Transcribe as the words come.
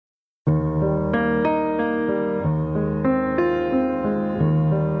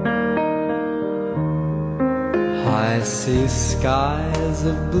I see skies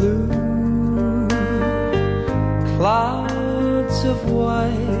of blue, clouds of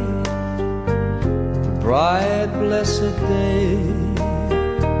white, the bright blessed day,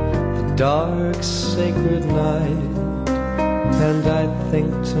 the dark sacred night, and I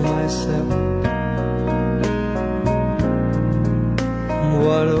think to myself,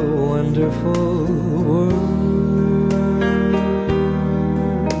 what a wonderful world.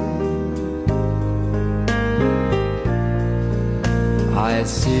 I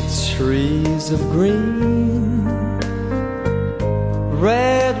see trees of green,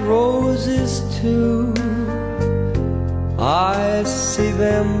 red roses too. I see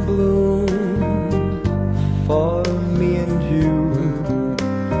them bloom for me and you,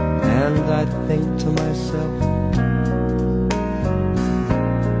 and I think to myself,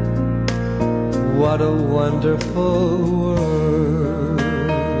 what a wonderful world.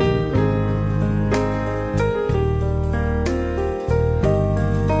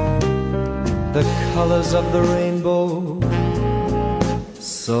 The colors of the rainbow,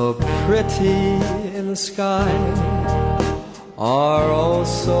 so pretty in the sky, are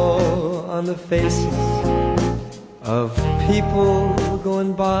also on the faces of people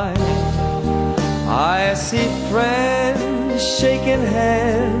going by. I see friends shaking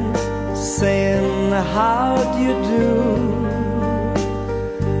hands, saying, how do you do?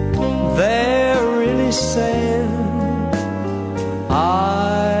 They're really saying,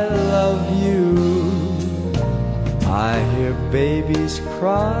 I love you. I hear babies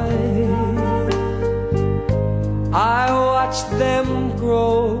cry, I watch them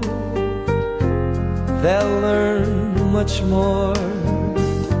grow. They'll learn much more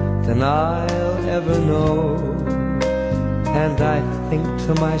than I'll ever know. And I think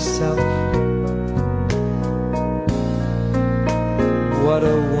to myself, what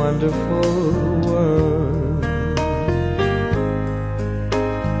a wonderful world.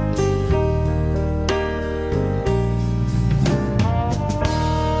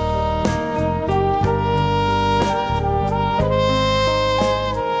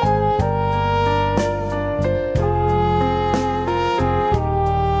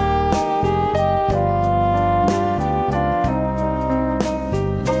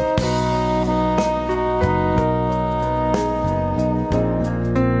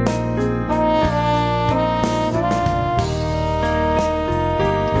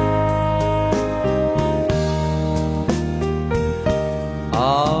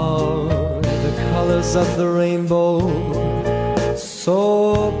 Of the rainbow,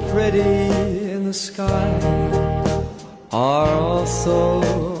 so pretty in the sky, are also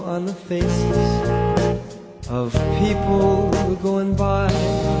on the faces of people going by.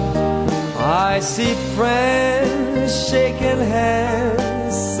 I see friends shaking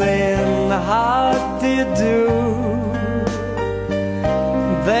hands, saying, how do you do?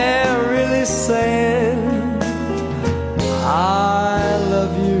 They're really saying, I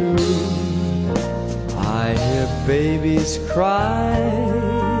love you. I hear babies cry,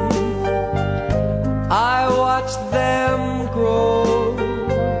 I watch them grow.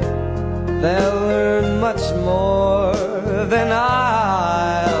 They'll learn much more than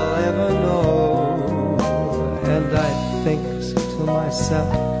I'll ever know. And I think to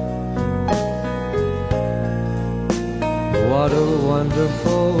myself, what a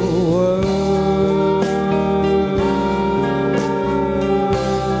wonderful world.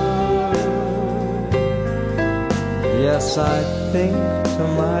 Yes, I think to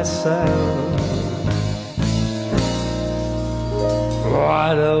myself,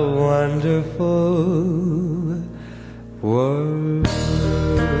 what a wonderful world.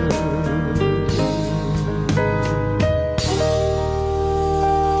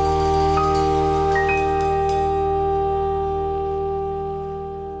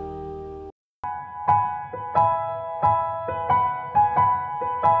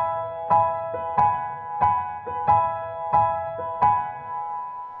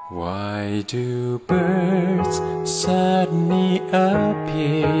 Why do birds suddenly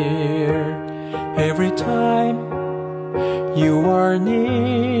appear every time you are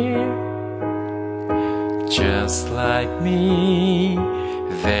near? Just like me,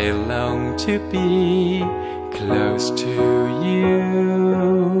 they long to be close to you.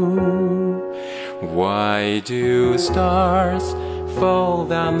 Why do stars fall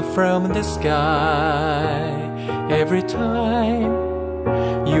down from the sky every time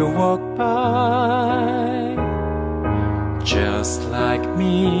you walk by? Just like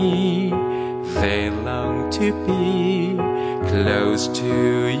me, they long to be close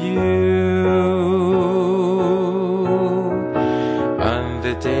to you. On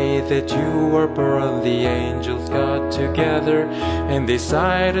the day that you were born, the angels got together and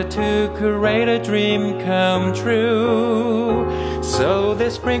decided to create a dream come true. So they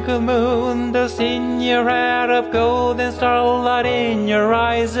sprinkled moon dust in your hair of gold and starlight in your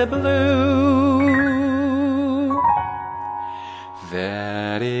eyes of blue.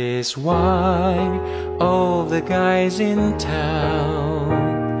 That is why all the guys in town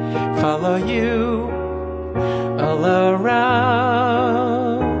follow you all around.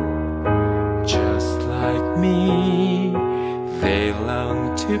 Just like me, they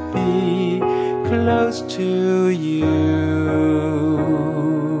long to be close to you.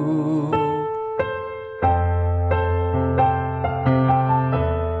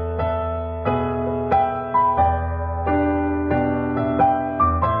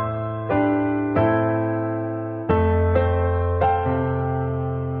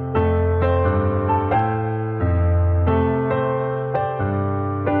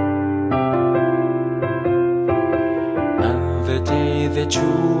 That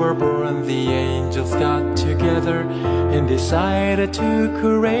you were born, the angels got together and decided to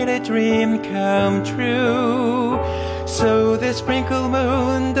create a dream come true. So they sprinkled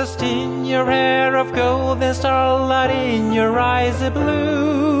moon dust in your hair of gold and starlight in your eyes of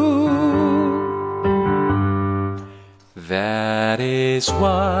blue. That is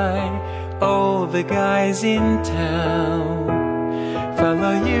why all the guys in town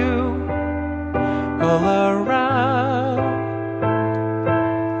follow you all around.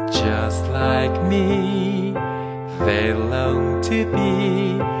 Just like me, they long to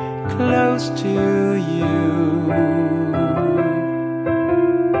be close to you.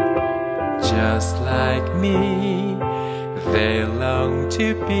 Just like me, they long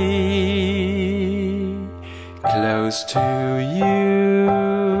to be close to you.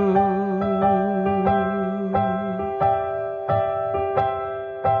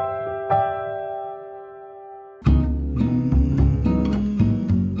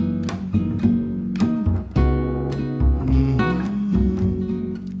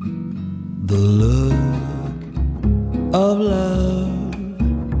 Of love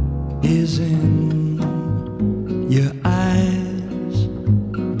is in your eyes,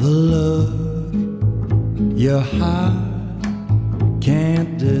 the look your heart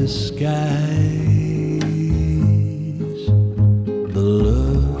can't disguise. The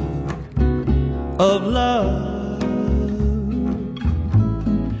look of love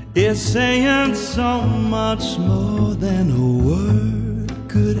is saying so much more than a word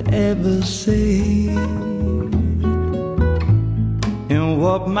could ever say. And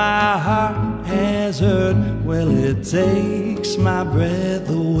what my heart has heard, well, it takes my breath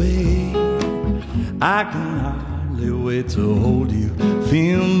away. I can hardly wait to hold you,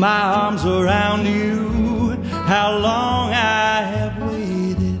 feel my arms around you. How long I have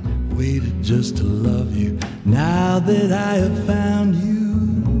waited just to love you. Now that I have found you,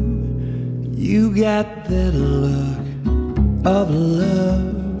 you got that look of love.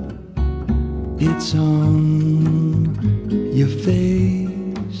 It's on your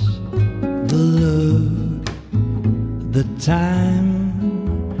face, the look that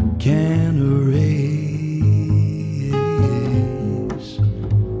time can't erase.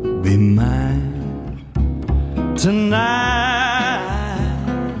 Be mine tonight.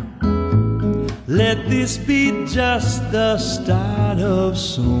 Let this be just the start of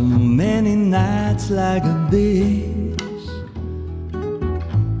so many nights like this.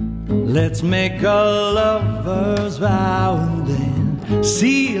 Let's make a lover's vow and then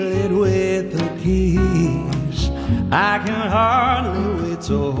seal it with a kiss. I can hardly wait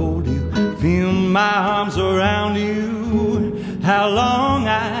to hold you, feel my arms around you. How long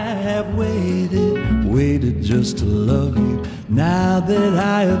I have waited just to love you. Now that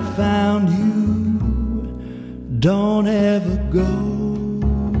I have found you, don't ever go.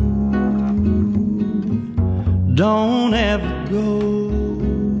 Don't ever go.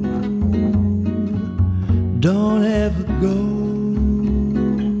 Don't ever go.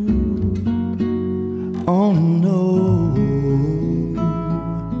 Oh no,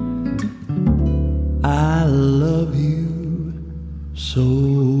 I love you so.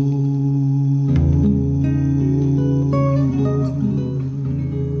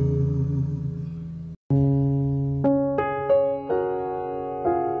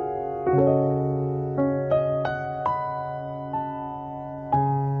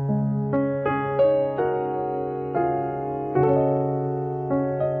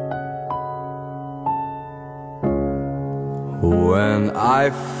 When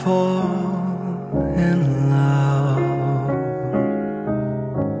I fall in love,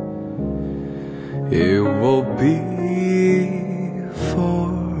 it will be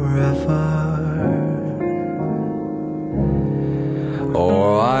for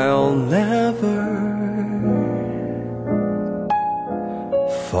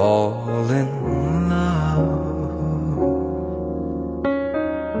fall in love.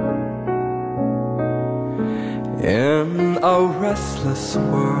 In a restless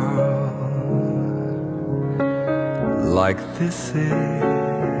world like this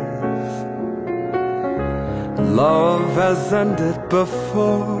is, love has ended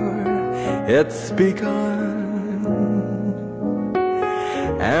before it's begun,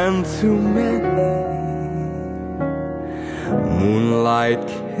 and too many moonlight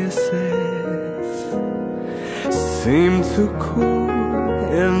kisses seem to cool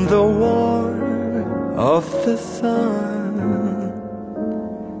in the warmth of the sun.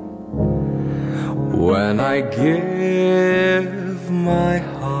 When I give my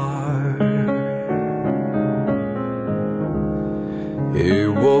heart, it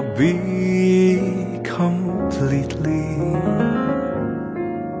will be completely,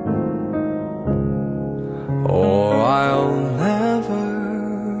 or I'll never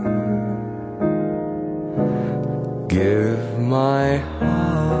give my heart.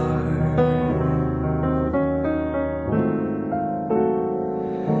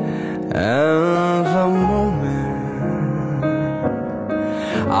 And the moment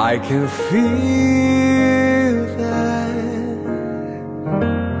I can feel that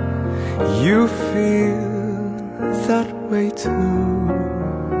you feel that way too,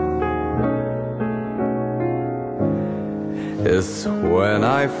 is when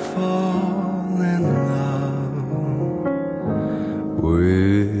I fall in love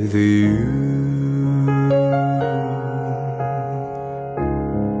with you.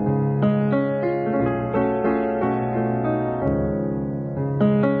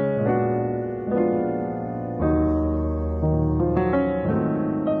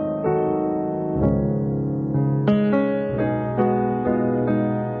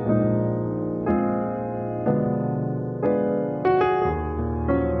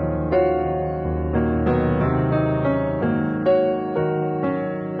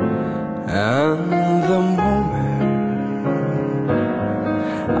 And the moment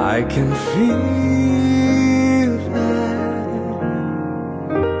I can feel that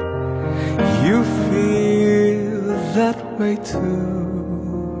you feel that way too,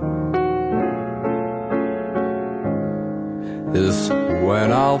 is when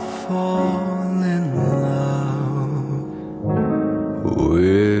I'll fall in love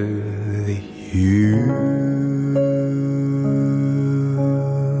with you.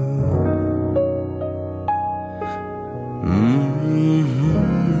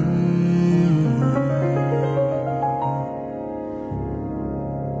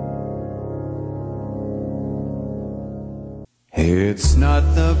 It's not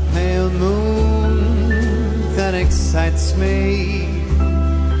the pale moon that excites me,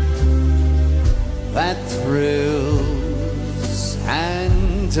 that thrills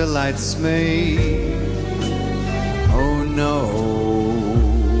and delights me. Oh no,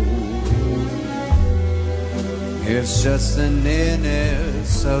 it's just the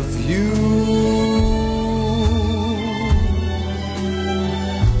nearness of you.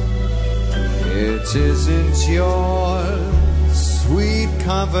 It isn't your sweet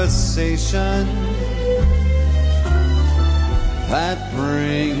conversation that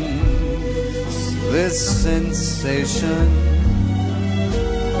brings this sensation.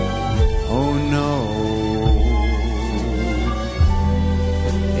 Oh no,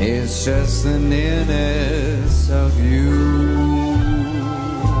 it's just the nearness of you.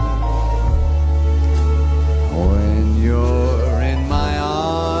 When you're in my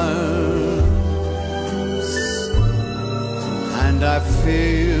arms and I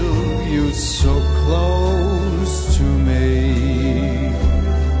feel you so close to me,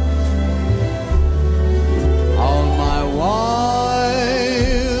 all my wildest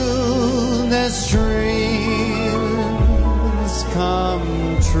dreams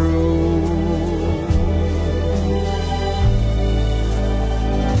come true.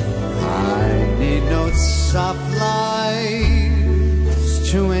 I need no soft lights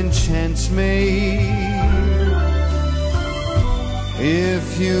to enchant me. If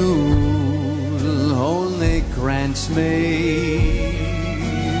you'll only grant me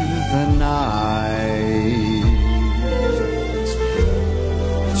the night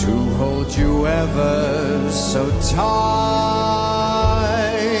to hold you ever so tight,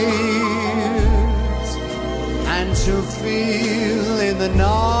 and to feel in the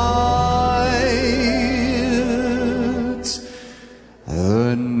night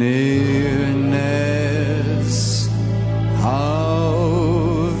the nearness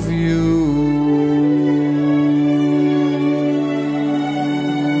of you.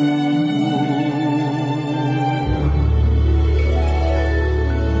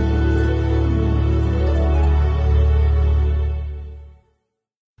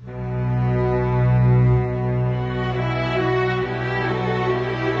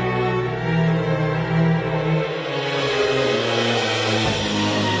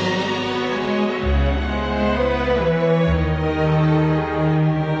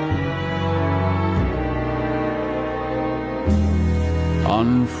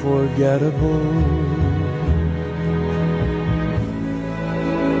 unforgettable.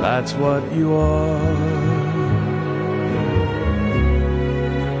 That's what you are.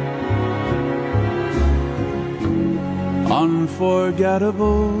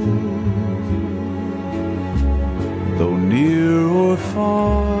 Unforgettable, though near or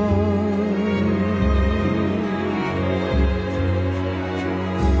far.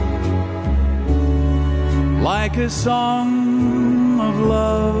 Like a song of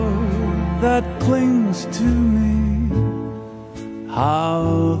love that clings to me, how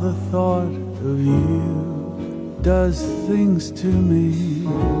the thought of you does things to me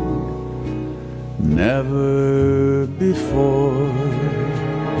never before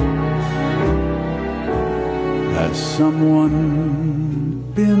has someone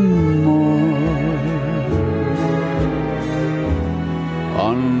been more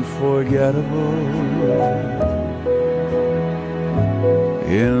unforgettable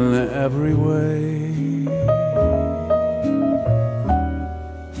in every way.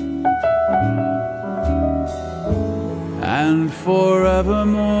 And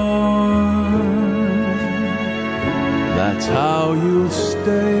forevermore, that's how you'll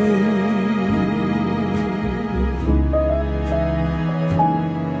stay.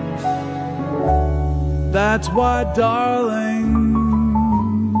 That's why, darling,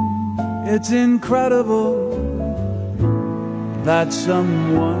 it's incredible that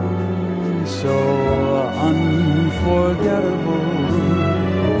someone so unforgettable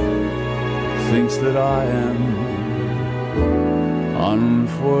thinks that I am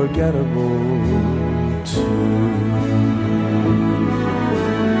unforgettable too.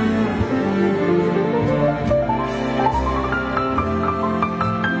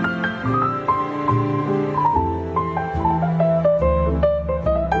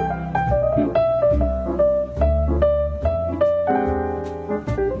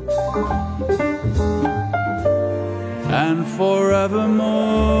 And forevermore,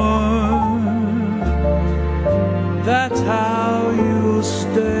 that's how you'll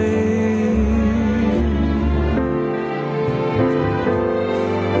stay.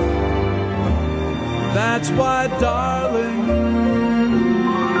 That's why, darling,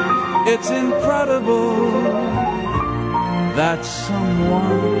 it's incredible that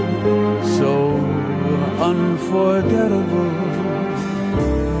someone so unforgettable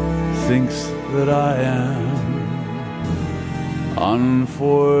thinks that I am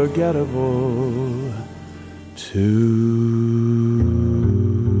unforgettable too.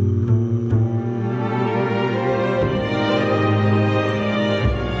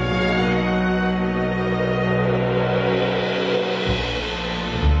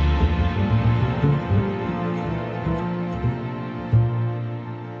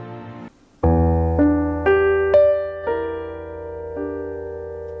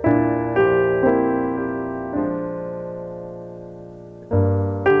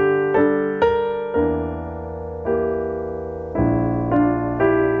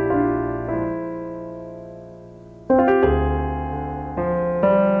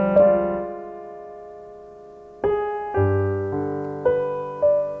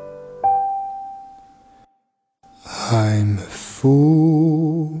 I'm a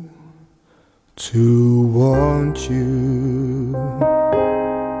fool to want you.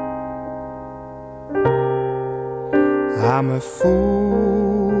 I'm a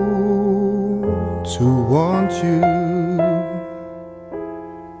fool to want you.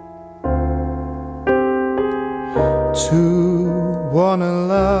 To want a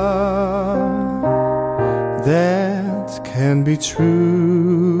love that can be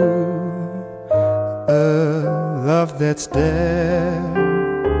true, a love that's there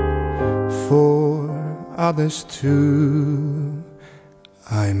for others too.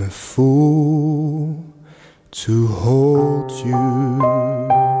 I'm a fool to hold you,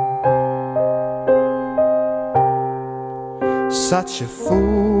 such a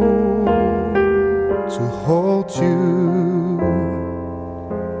fool to hold you,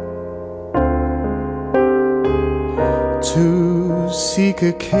 to seek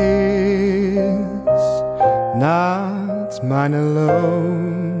a kiss, not mine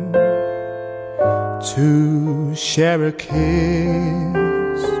alone, to share a kiss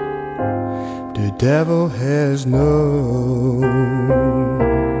the devil has known.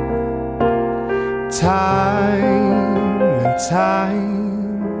 Time and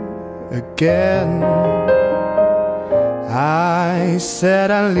time again I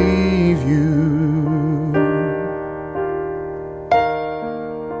said I'd leave you,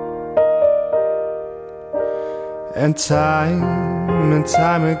 and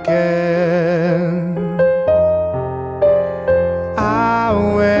time again I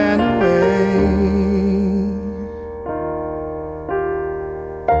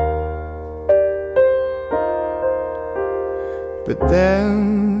But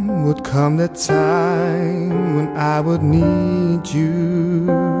then would come the time when I would need you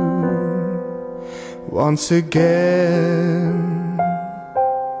once again.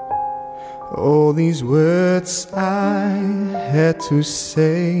 All these words I had to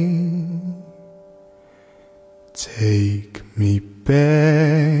say, take me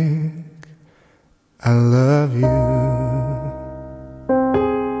back, I love you.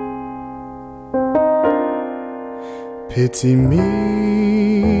 Pity me,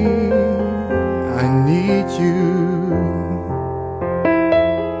 I need you.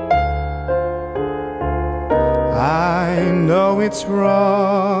 I know it's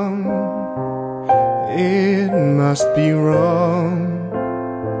wrong, it must be wrong,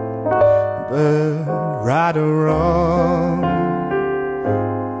 but right or wrong,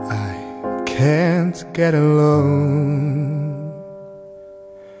 I can't get along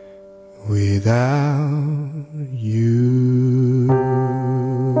without you.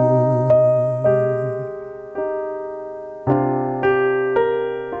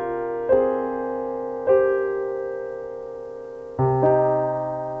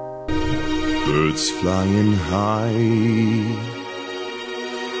 Birds flying high,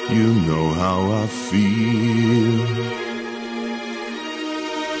 you know how I feel.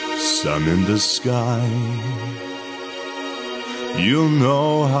 Sun in the sky, you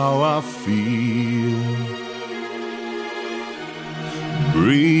know how I feel.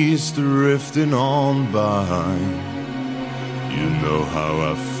 Breeze drifting on by, you know how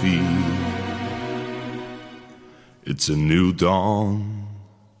I feel. It's a new dawn,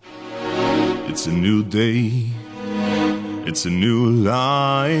 it's a new day, it's a new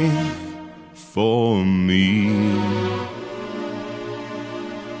life for me.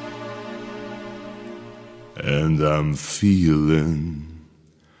 And I'm feeling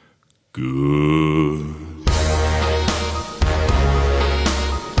good.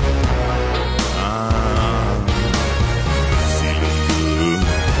 I'm feeling good.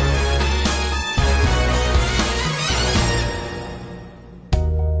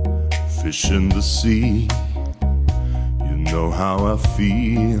 Fish in the sea, you know how I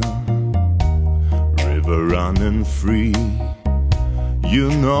feel. River running free,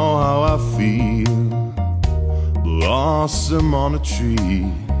 you know how I feel. Blossom on a tree,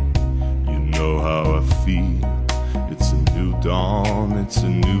 you know how I feel. It's a new dawn, it's a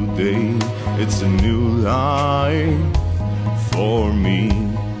new day, it's a new life for me.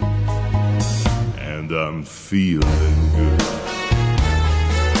 And I'm feeling good.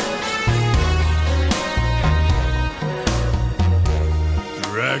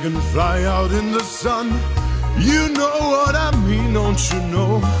 Dragonfly out in the sun, you know what I mean, don't you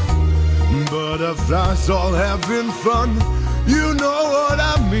know? Butterflies all having fun, you know what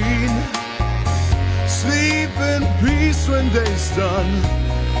I mean. Sleep in peace when day's done,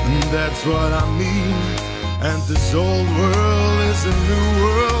 and that's what I mean. And this old world is a new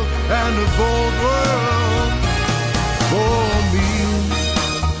world, and a bold world for me.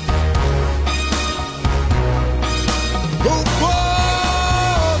 Oh, for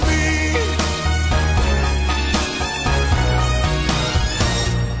me.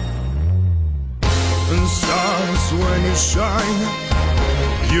 And stars, when you shine,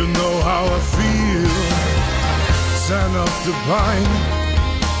 you know how I feel. Sand of the pine,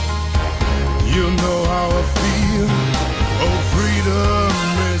 you know how I feel. Oh, freedom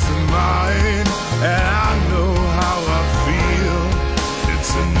is mine, and I know how I feel.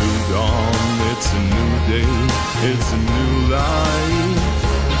 It's a new dawn, it's a new day, it's a new life.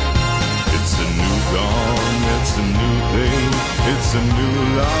 It's a new dawn, it's a new day, it's a new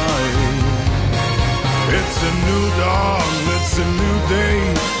life. It's a new dawn, it's a new day,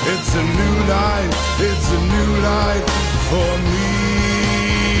 it's a new life, it's a new life for me.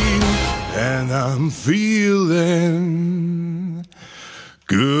 And I'm feeling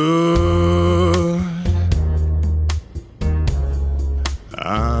good.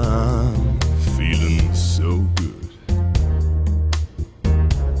 I'm feeling so good.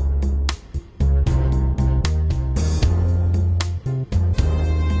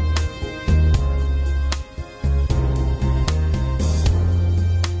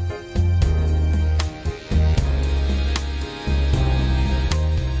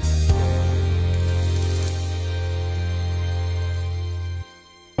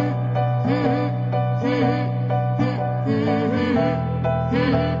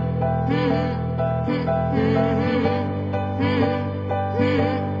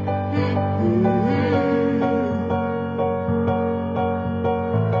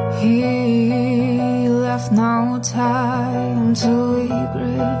 He left no time to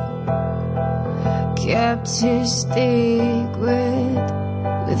regret. kept his secret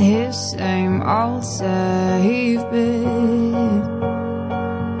with his same old safe bit.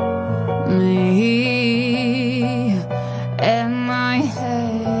 Me and my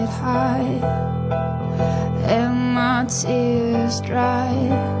head high and my tears dry,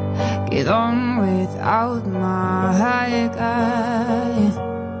 get on without my guy.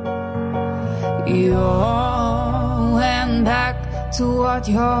 You went back to what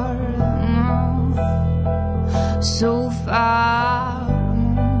you're now, so far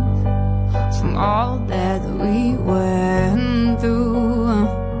removed from all that we went through.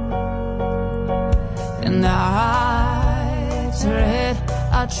 And I've tread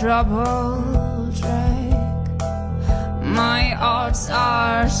a troubled track, my odds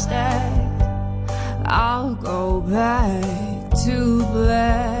are stacked, I'll go back to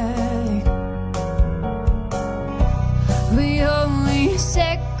black. We only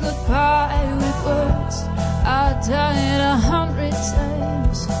said goodbye with words, I died 100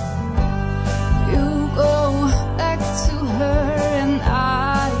 times. You go back to her and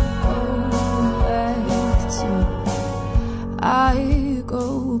I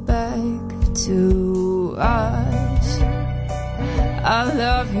go back to us. I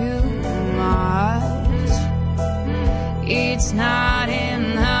love you much, it's not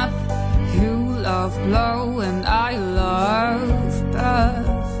enough. You love blow and I love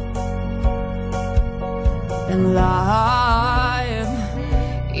puff. And life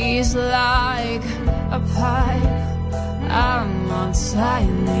is like a pipe, I'm a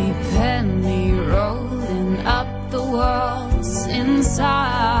tiny penny rolling up the walls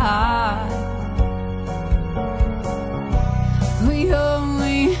inside. We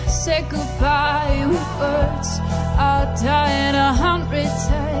only said goodbye with words, I died 100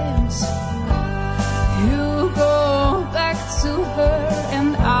 times. You go back to her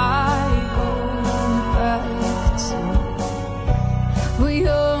and I go back to. We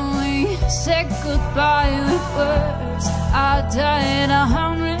only said goodbye with words, I died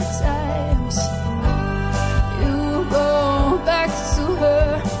 100 times. Go back to her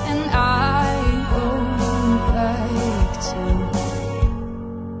and I go back to.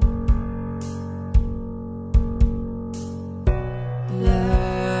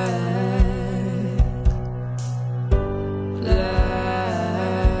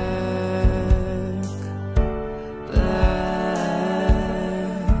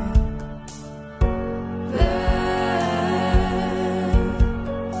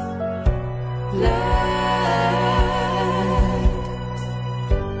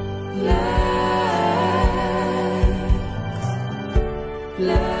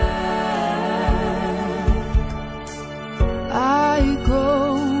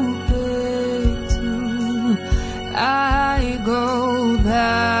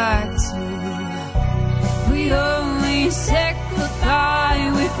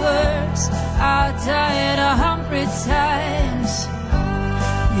 Times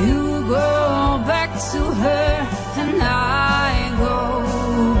you go back to her and I go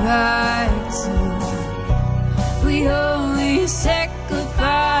back to. We only said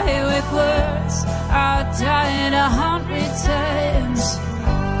goodbye with words, I died 100 times.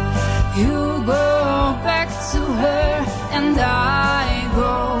 You go back to her and I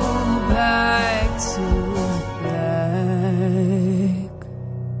go back to.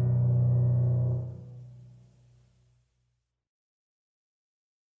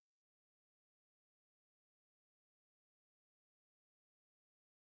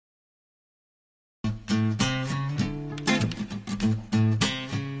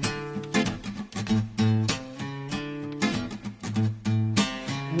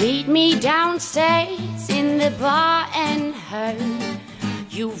 Meet me downstairs in the bar and heard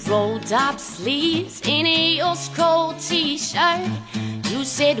you rolled up sleeves in your skull t-shirt. You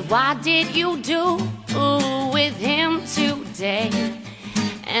said, what did you do with him today?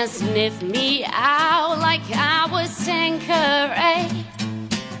 And sniffed me out like I was Tanqueray.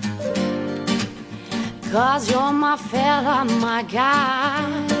 'Cause you're my fella, my guy.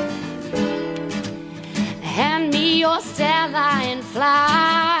 Hand me your Stella and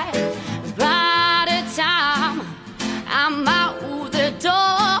fly. By the time I'm out the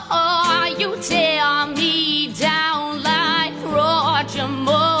door, you tear me down like Roger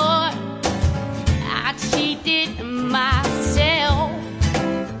Moore. I cheated myself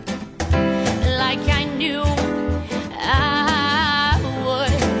like I knew I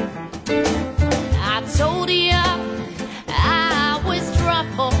would. I told you I was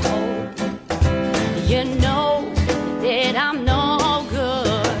trouble. You know that I'm no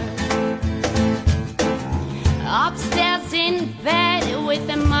good. Upstairs in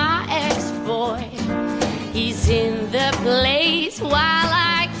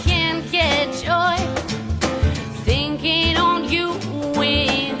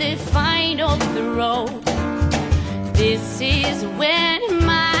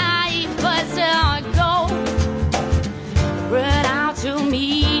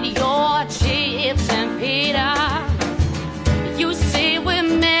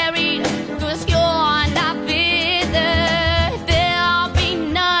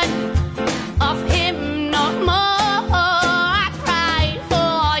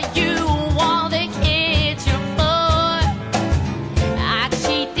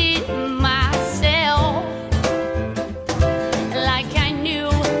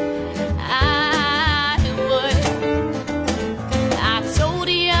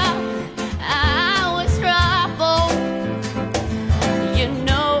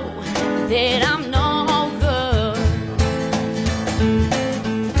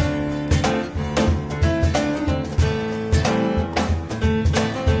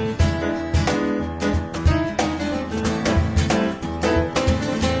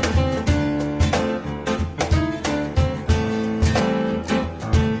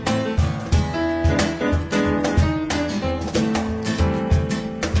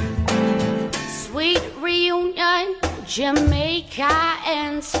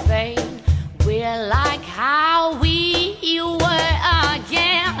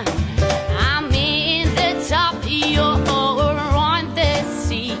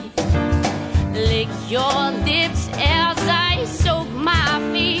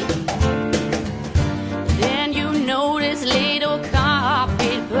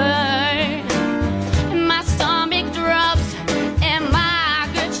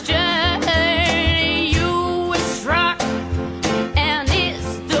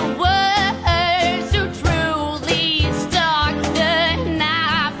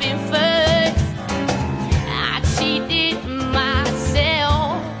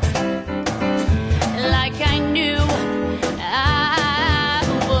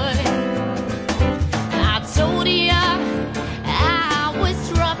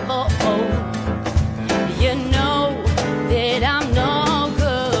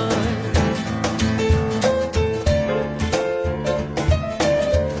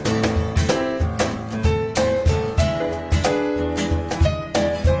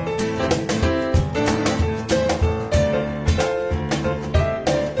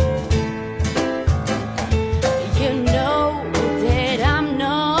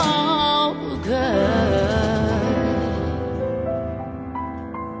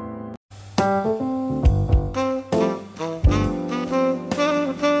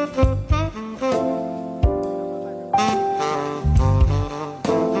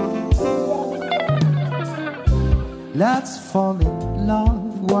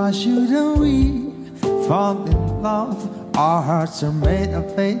Why shouldn't we fall in love? Our hearts are made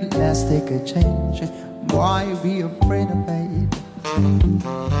of fate. Let's take a change. Why be afraid of fate?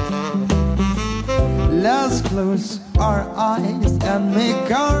 Let's close our eyes and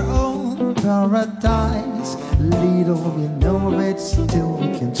make our own paradise. Little we know of it, still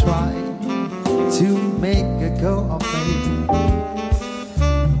we can try to make a go of it.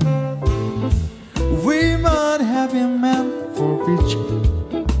 We might have been meant for each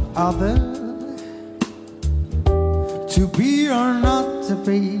other, to be or not to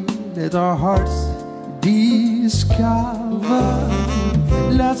be, let our hearts discover.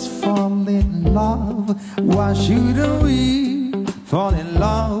 Let's fall in love. Why shouldn't we fall in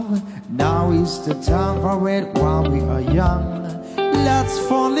love? Now is the time for it while we are young. Let's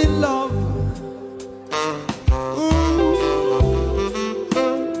fall in love.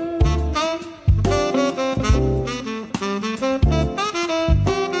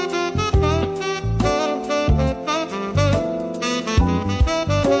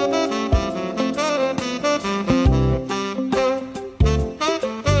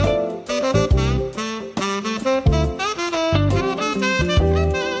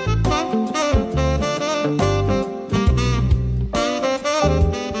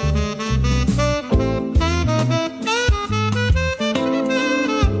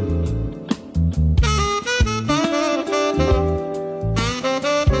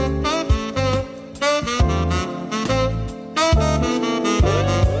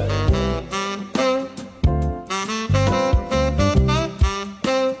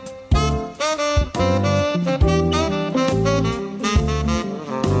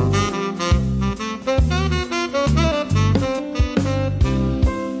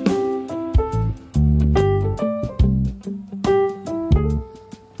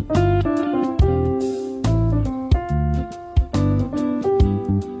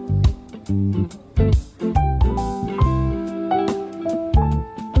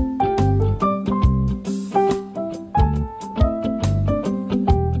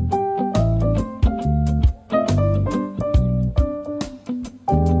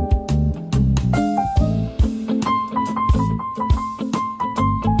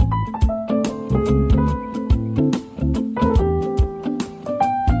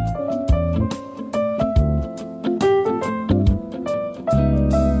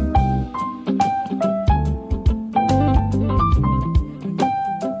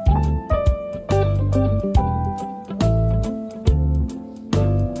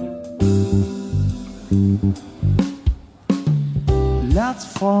 Let's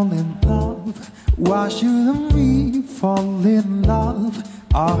fall in love. Why shouldn't we fall in love?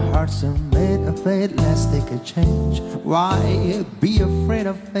 Our hearts are made of fate. Let's take a change. Why be afraid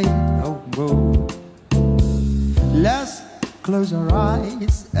of fate? Oh, oh. Let's close our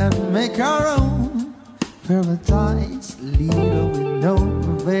eyes and make our own paradise. Little we know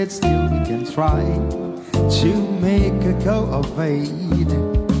of it, still we can try to make a go of it.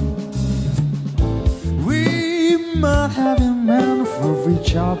 We might have been meant for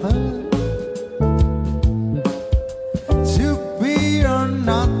each other, to be or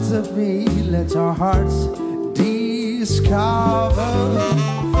not to be, let our hearts discover.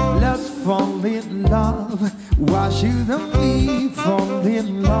 Let's fall in love. Why shouldn't we fall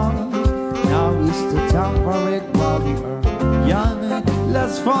in love? Now is the time for it while we are young.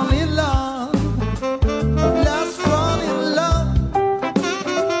 Let's fall in love. Let's fall in love.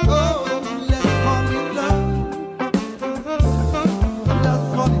 Oh, let's fall in love. Let's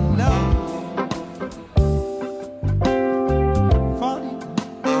fall in love. Fall in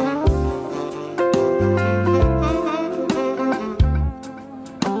love.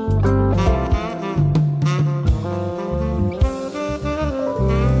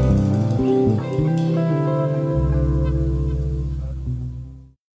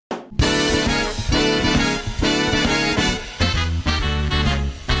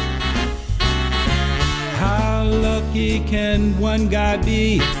 Can one guy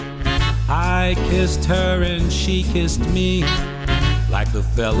be? I kissed her and she kissed me. Like the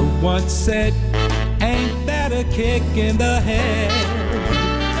fella once said, ain't that a kick in the head?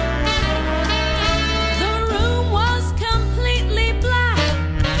 The room was completely black.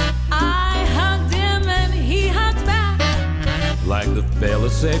 I hugged him and he hugged back. Like the fella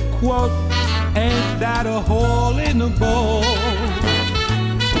said, quote, ain't that a hole in the bowl?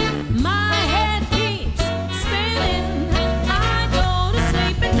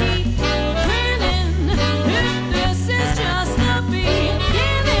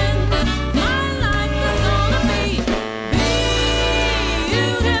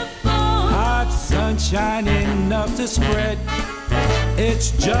 Shine enough to spread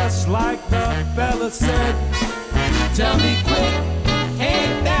It's just like the fella said. Tell me quick,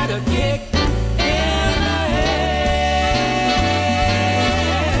 ain't that a kick in the head?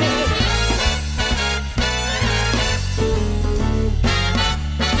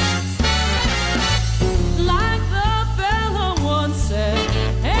 Like the fella once said,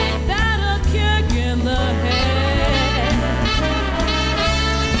 ain't that a kick in the head?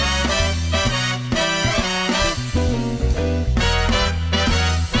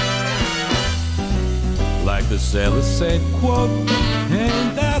 Like the sailor said, quote,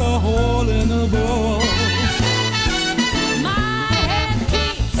 ain't that a hole in the bowl? My head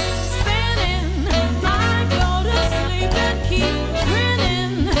keeps spinning, I go to sleep and keep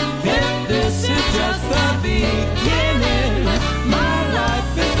grinning. If this is just the beginning, my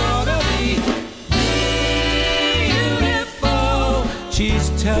life is gonna be beautiful. She's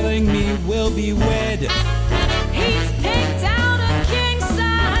telling me we'll be wed. He's picked out a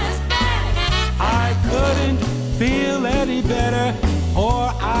king-size bed. I couldn't feel any better,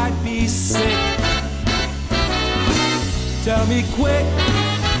 or I'd be sick. Tell me quick,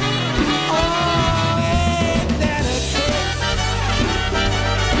 oh, ain't that a kick?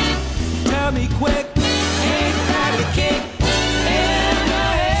 Tell me quick, ain't that a kick in the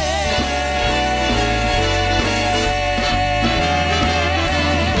head?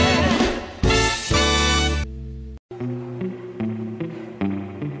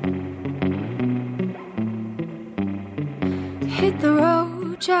 Hit the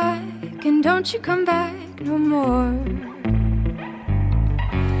road, Jack, and don't you come back no more.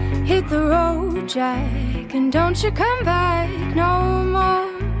 Hit the road, Jack, and don't you come back no more.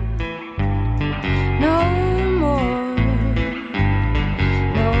 No more.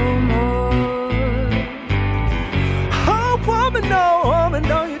 No more. Oh, woman,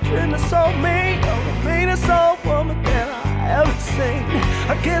 no, you treat me so mean. You're the meanest old woman that I ever seen.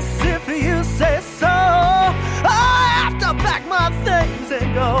 I guess if you say so, I have to pack my things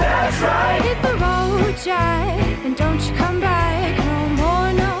and go. That's right. Hit the road, Jack, and don't you come back no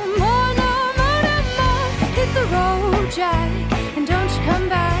more, no more, no more, no more. Hit the road, Jack, and don't you come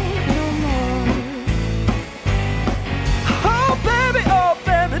back no more. Oh, baby,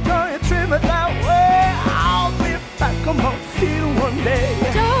 don't you treat me that way. I'll be back on my feet one day.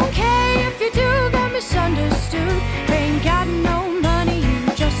 Don't care if you do, got misunderstood. Ain't got no money, you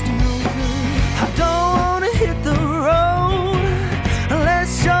just no good. I don't wanna hit the road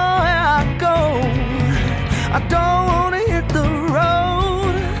unless you're where I go. I don't wanna hit the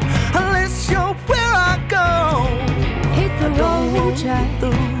road unless you're where I go. Hit the road, Jack,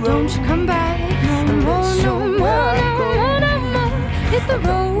 don't you come back no more, no more, no more, no more. Hit the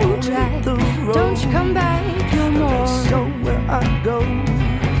road, Jack, don't you come back no more. So where I go.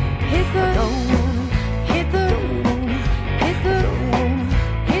 Hit the road, Jack.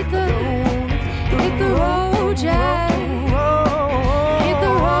 Hit the road, Jack. Hit the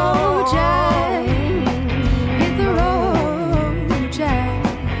road, Jack.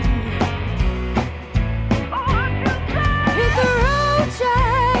 Hit the road,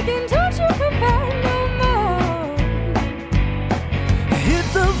 Jack, and don't you come back no more. Hit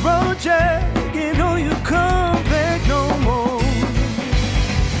the road, Jack, and don't you come back no more.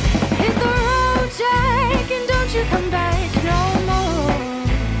 Hit the road, Jack, and don't you come back no more.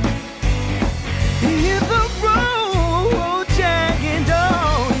 Hit the road, Jack, and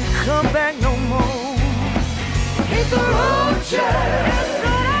don't you come back no more. Hit the road, Jack. That's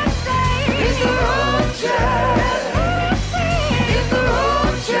what I say. Hit the road, Jack. Hit the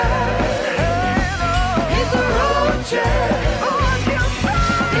road, Jack. Hit the road, Jack.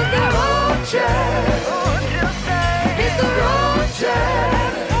 Hit the road, Jack. Hit the road, Jack. Hit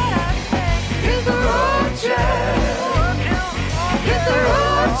the road, Jack. Hit the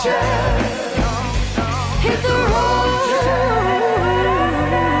road, Jack. Hit the road, Jack.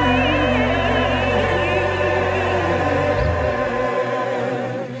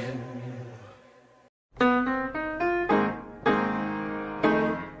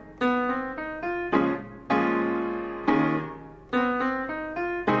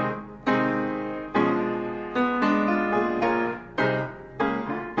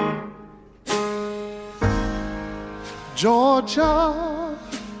 Georgia,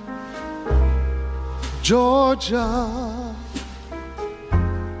 Georgia,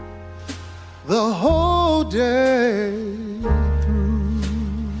 the whole day through.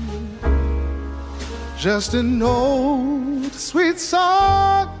 Just an old sweet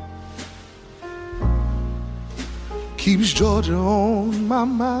song keeps Georgia on my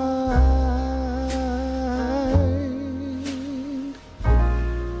mind.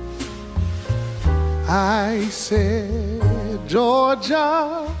 I said,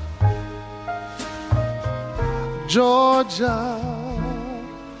 Georgia, Georgia,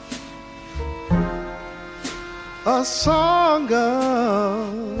 a song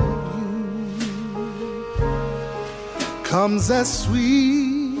of you comes as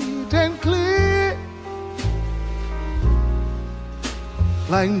sweet and clear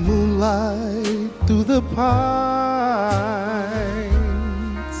like moonlight through the pines.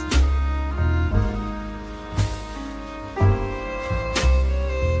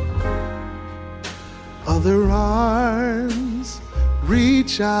 Other arms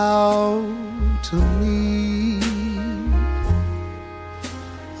reach out to me,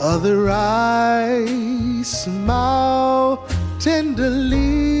 other eyes smile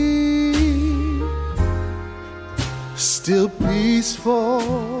tenderly, still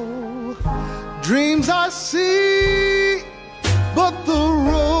peaceful dreams I see, but the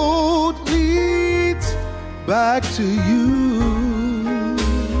road leads back to you.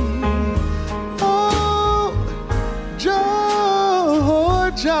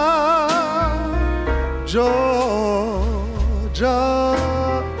 Georgia,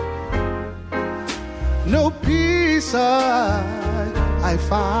 no peace I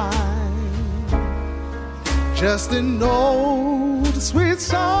find, just an old sweet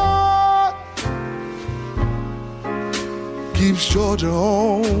song keeps Georgia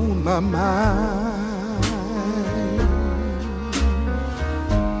on my mind.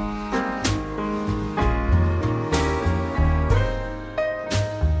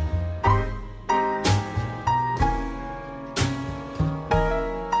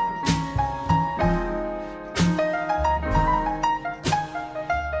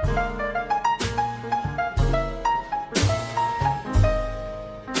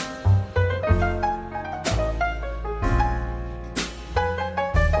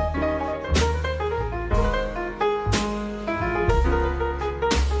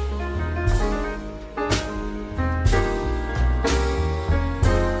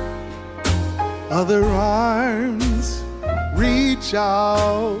 Other arms reach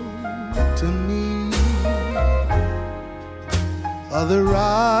out to me, other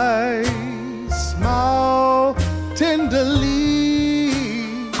eyes smile tenderly,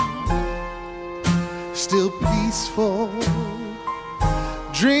 still peaceful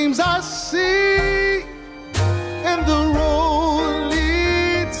dreams I see, and the road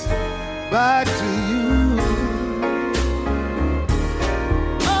leads back to you.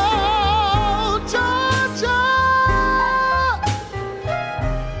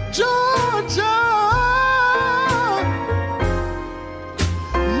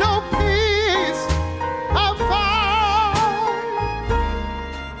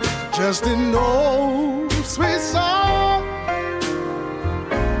 Just an old sweet song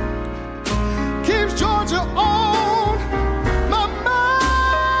keeps Georgia on my mind.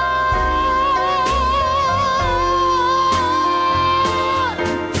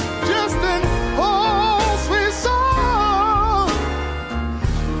 Just an old sweet song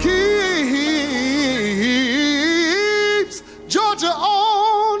keeps Georgia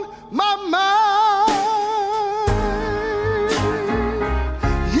on my mind.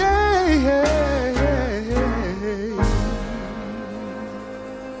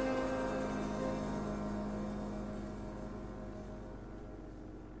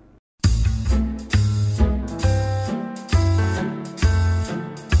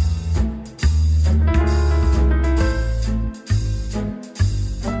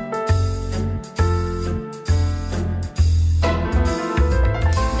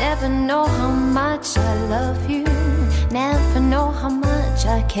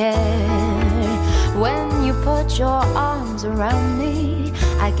 I care. When you put your arms around me,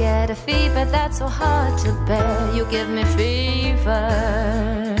 I get a fever that's so hard to bear. You give me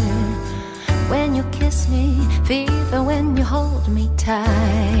fever when you kiss me, fever when you hold me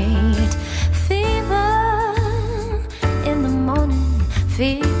tight, fever in the morning,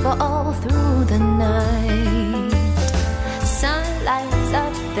 fever all through the night. Sun lights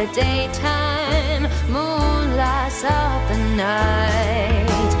up the daytime, moon lights up the night.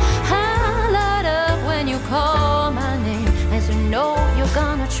 I light up when you call my name, as you know you're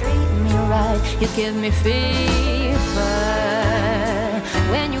gonna treat me right. You give me fever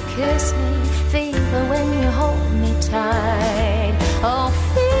when you kiss me, fever when you hold me tight. Oh,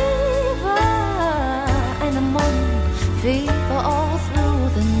 fever in the morning, fever all through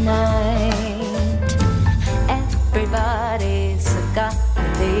the night. Everybody's got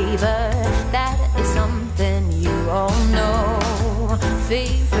fever, that is something you all know.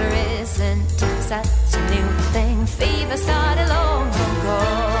 Fever isn't such a new thing, fever started long ago.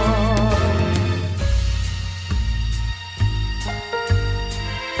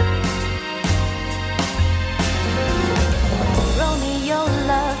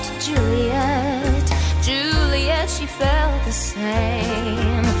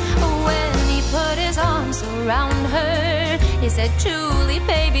 same. When he put his arms around her, he said, Julie,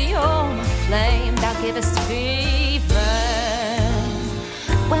 baby, you're my flame. Thou givest fever.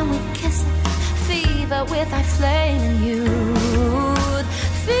 When we kiss it, fever with thy flaming youth.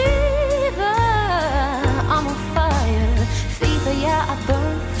 Fever, I'm on fire. Fever, yeah, I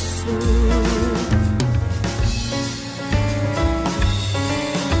burn for soon.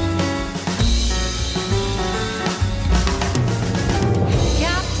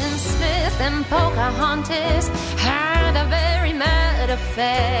 Captain Smith and Pocahontas had a very mad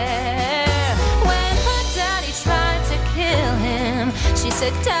affair. When her daddy tried to kill him, she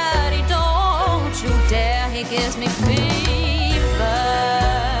said, Daddy, don't you dare. He gives me fever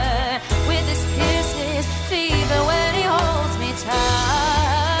with his kisses, fever when he holds me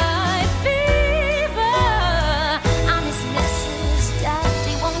tight. Fever, I'm his missus.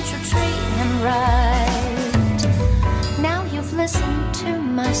 Daddy, won't you treat him right? Now you've listened to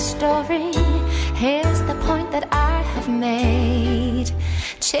my story. Here's the point that I have made.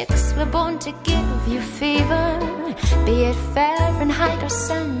 Chicks were born to give you fever, be it Fahrenheit or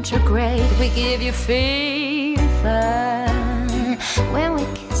centigrade. We give you fever when we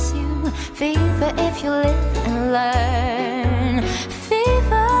kiss you. Fever if you live and learn.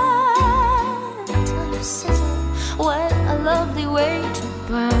 Fever till you sizzle. What a lovely way to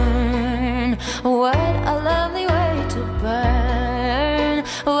burn. What a lovely way to burn.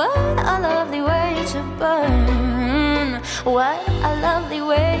 What a lovely way to burn. What a lovely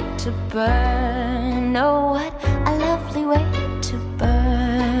way to burn. Oh, what a lovely way to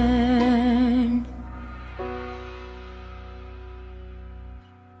burn.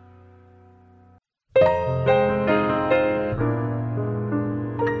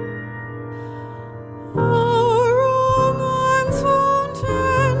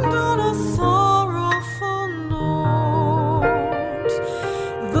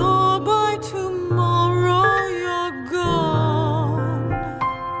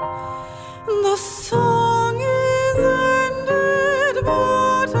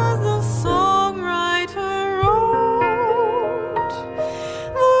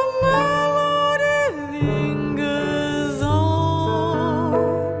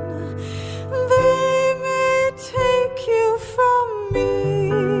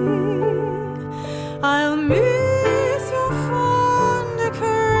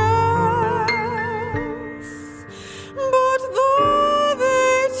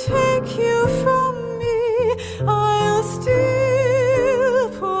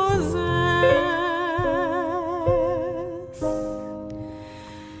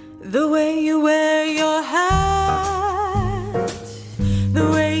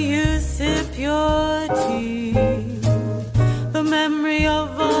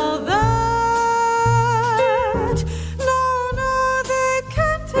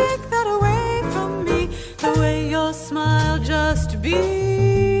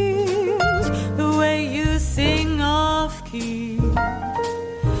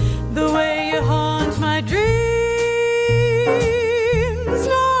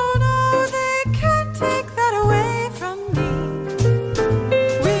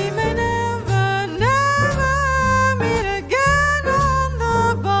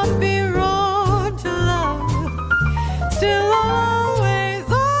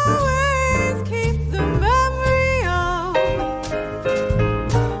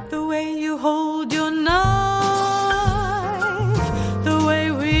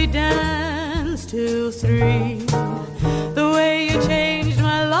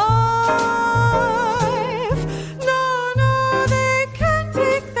 My love.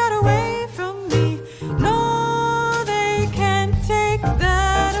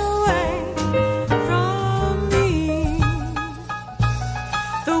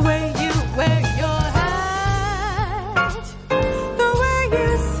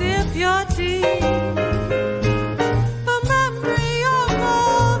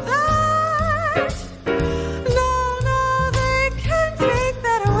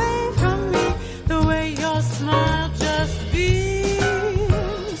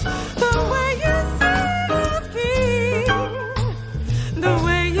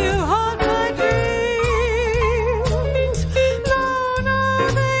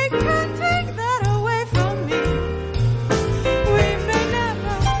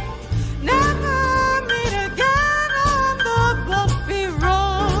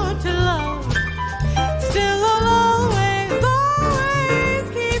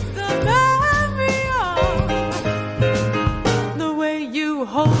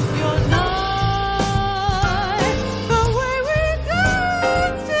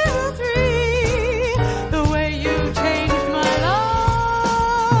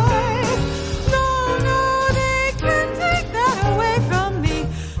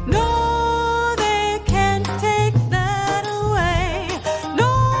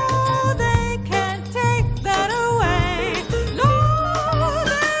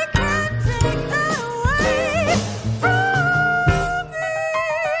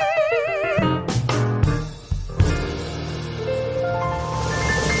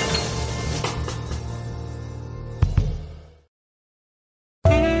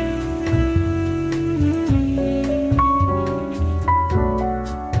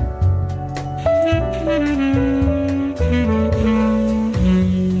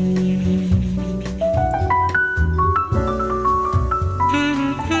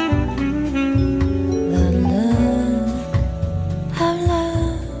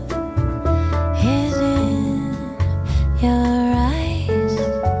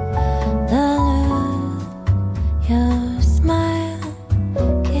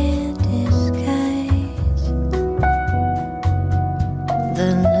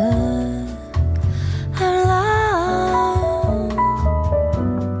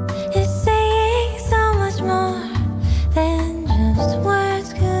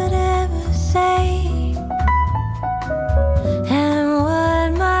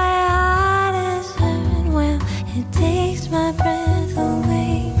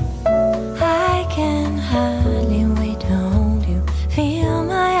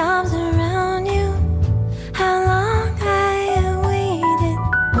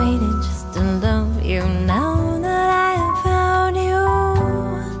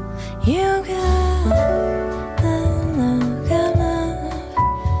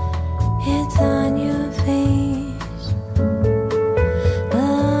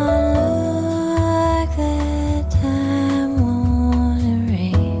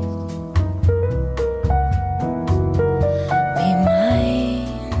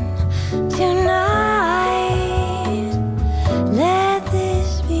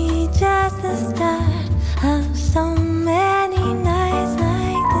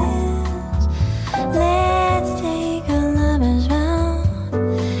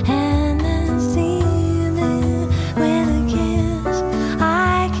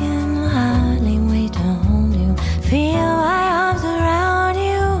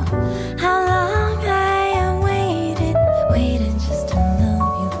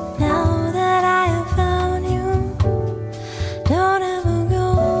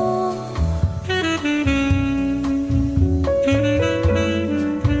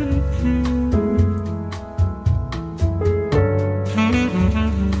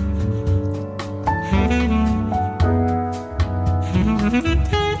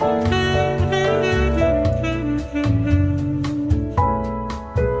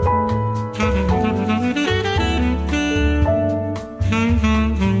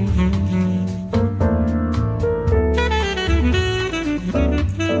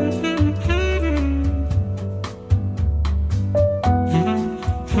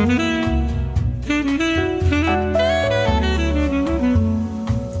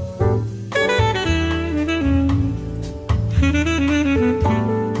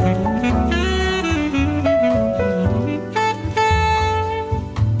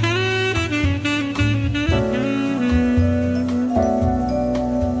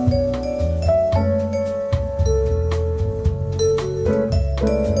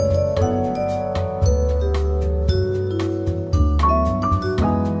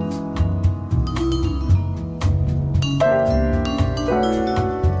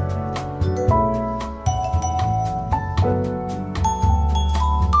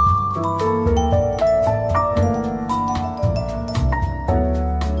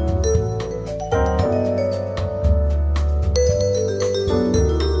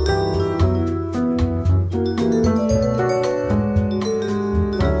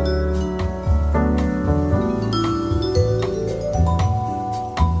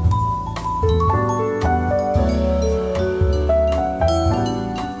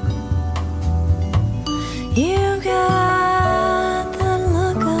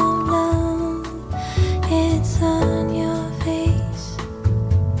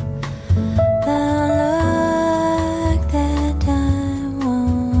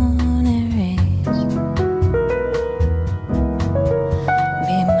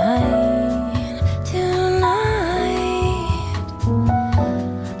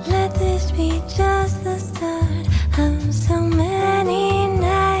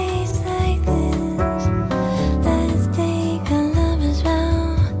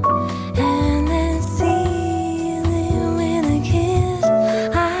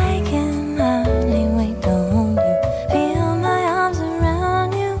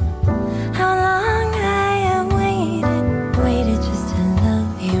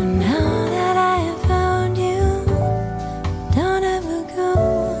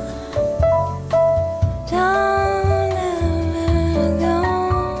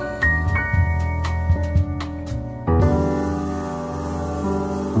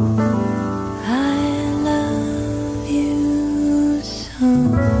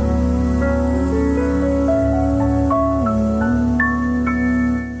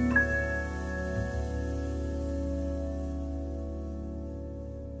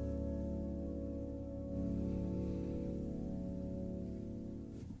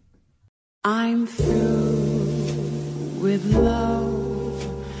 I'm through with love,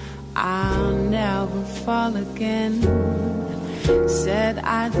 I'll never fall again. Said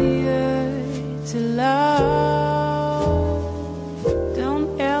adieu to love,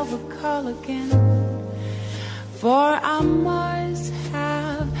 don't ever call again. For I must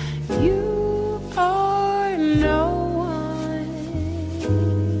have you or no one.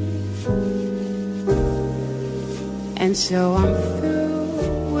 And so I'm through.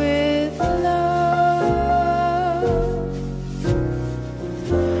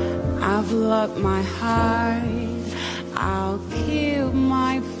 Lock my heart, I'll keep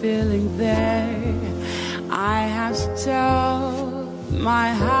my feeling there. I have stuffed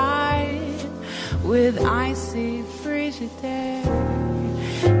my heart with icy frigid air.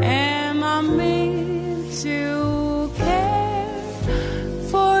 Am I meant to care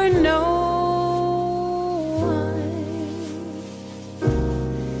for no one?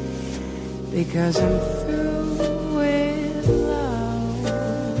 Because I'm through with love.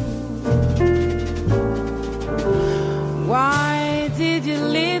 Why did you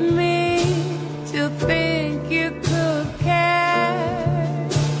leave me to think you could care?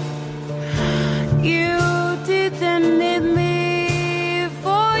 You didn't need me,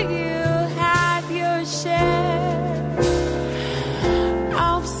 for you had your share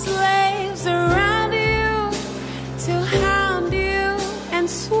of slaves around you to hound you and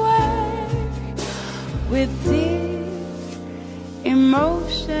swear with deep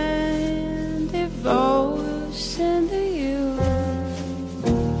emotion, devotion to you.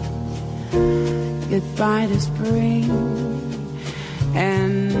 Goodbye to spring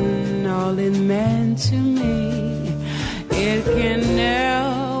and all it meant to me. It can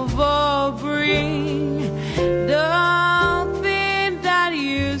never bring the thing that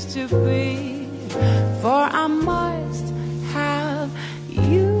used to be. For I must have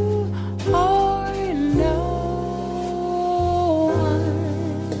you or no one.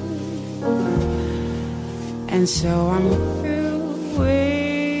 And so I'm through with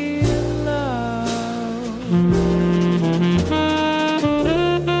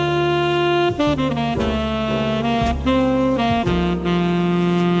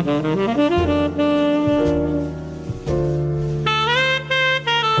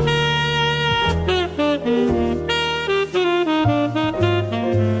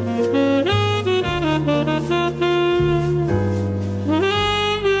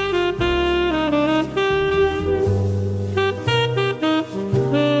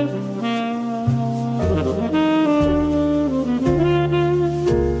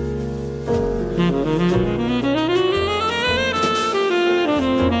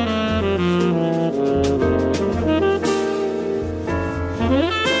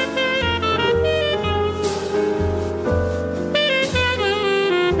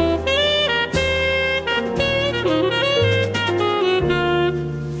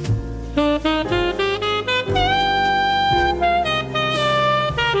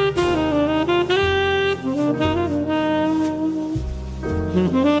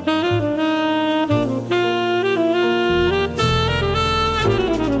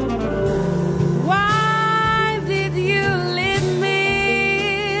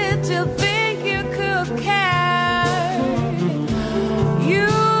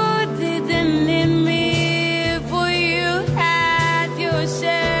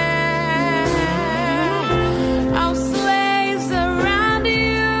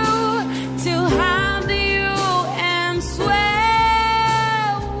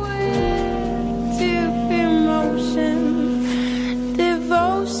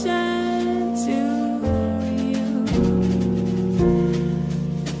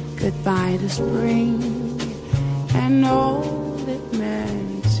goodbye to spring and all it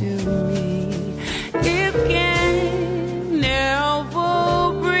meant to me. It can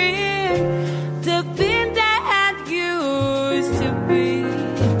never bring the thing that used to be.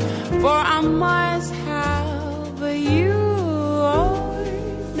 For I must have you or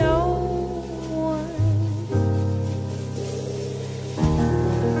no one.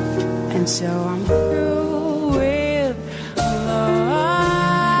 And so I'm